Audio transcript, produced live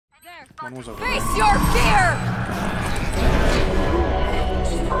One was over. Face your fear!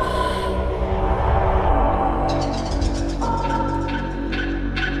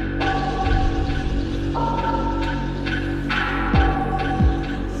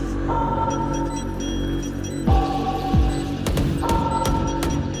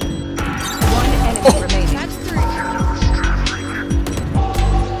 One enemy remaining. That's three.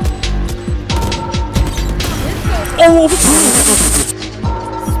 Oh!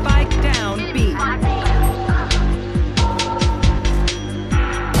 Spike down B. One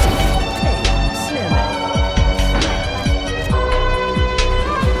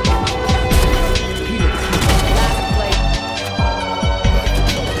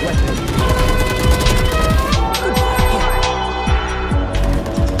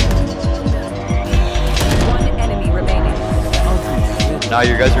enemy remaining. Nah,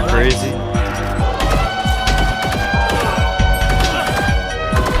 you guys are crazy.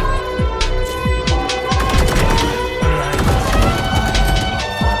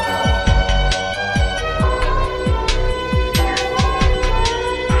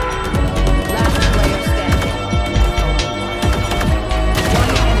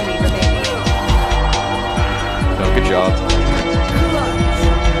 Good job.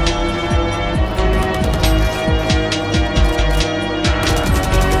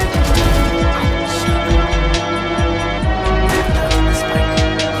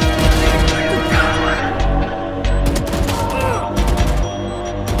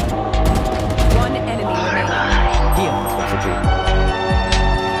 One enemy remaining.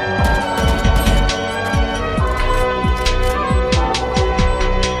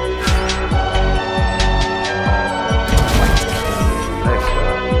 Spike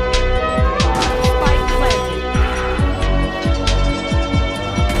planted.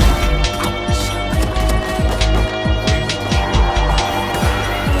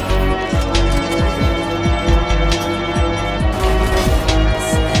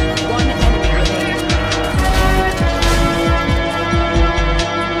 One enemy remaining.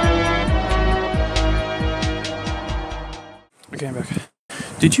 Okay, I'm back.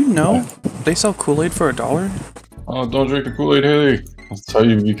 Did you know they sell Kool-Aid for $1? Oh, don't drink the Kool-Aid, Heddy. That's how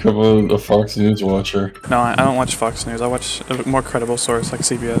you become a Fox News watcher. No, I don't watch Fox News. I watch a more credible source like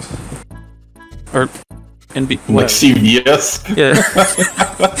CBS. Or NB. Like CBS? Yeah.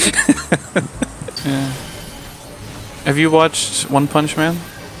 Yeah. Have you watched One Punch Man?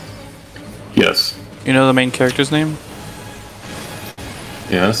 Yes. You know the main character's name?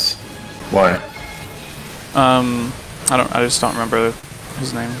 Yes. Why? I just don't remember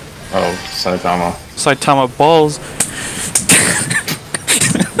his name. Oh, Saitama. Saitama Balls.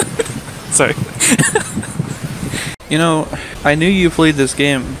 Sorry. You know, I knew you played this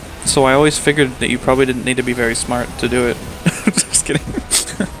game, so I always figured that you probably didn't need to be very smart to do it. Just kidding.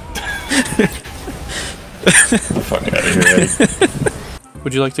 Fuck out of here, Heddy.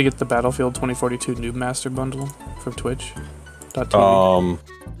 Would you like to get the Battlefield 2042 Noob Master bundle from Twitch.tv?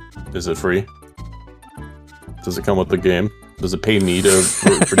 Is it free? Does it come with the game? Does it pay me to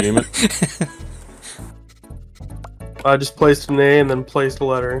redeem it? I just placed an A and then placed a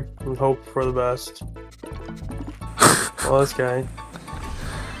letter and hope for the best. Well, this guy.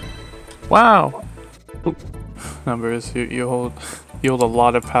 Wow. Numbers, you hold a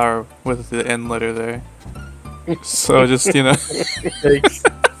lot of power with the N letter there. So just, you know. Thanks.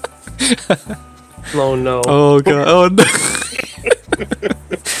 Oh no. Oh god. Oh no.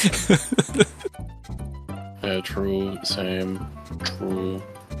 Yeah, true, same, true.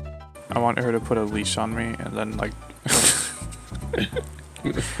 I want her to put a leash on me and then like.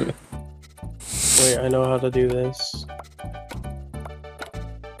 Wait, I know how to do this.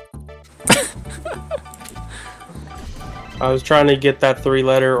 I was trying to get that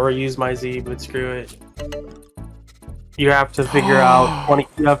 3-letter or use my Z, but screw it. You have to figure out 20.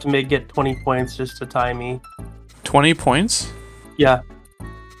 You have to get 20 points just to tie me. 20 points? Yeah.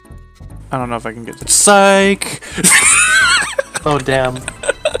 I don't know if I can get this. Psych! Oh damn.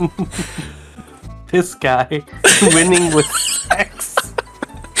 This guy winning with sex.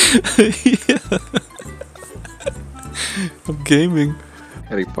 Yeah. I'm gaming.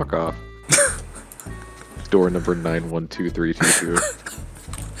 Heddy, fuck off. Door number 912322.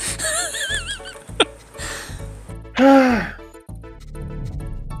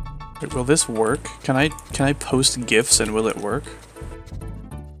 Wait, will this work? Can I post GIFs and will it work?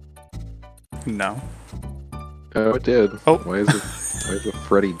 No. Oh, it did. Oh. Why is it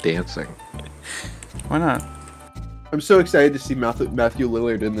Freddy dancing? Why not? I'm so excited to see Matthew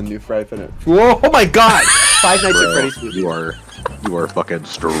Lillard in the new Friday Night. Whoa! Oh my God! Five Nights at Freddy's movie. You are fucking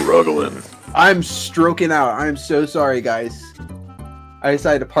struggling. I'm stroking out. I'm so sorry, guys. I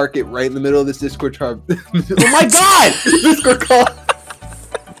decided to park it right in the middle of this Discord hub. Oh my god! Discord call.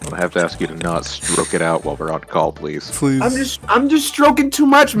 I'll have to ask you to not stroke it out while we're on call, please. Please. I'm just stroking too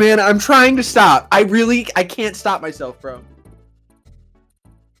much, man. I'm trying to stop. I can't stop myself, bro.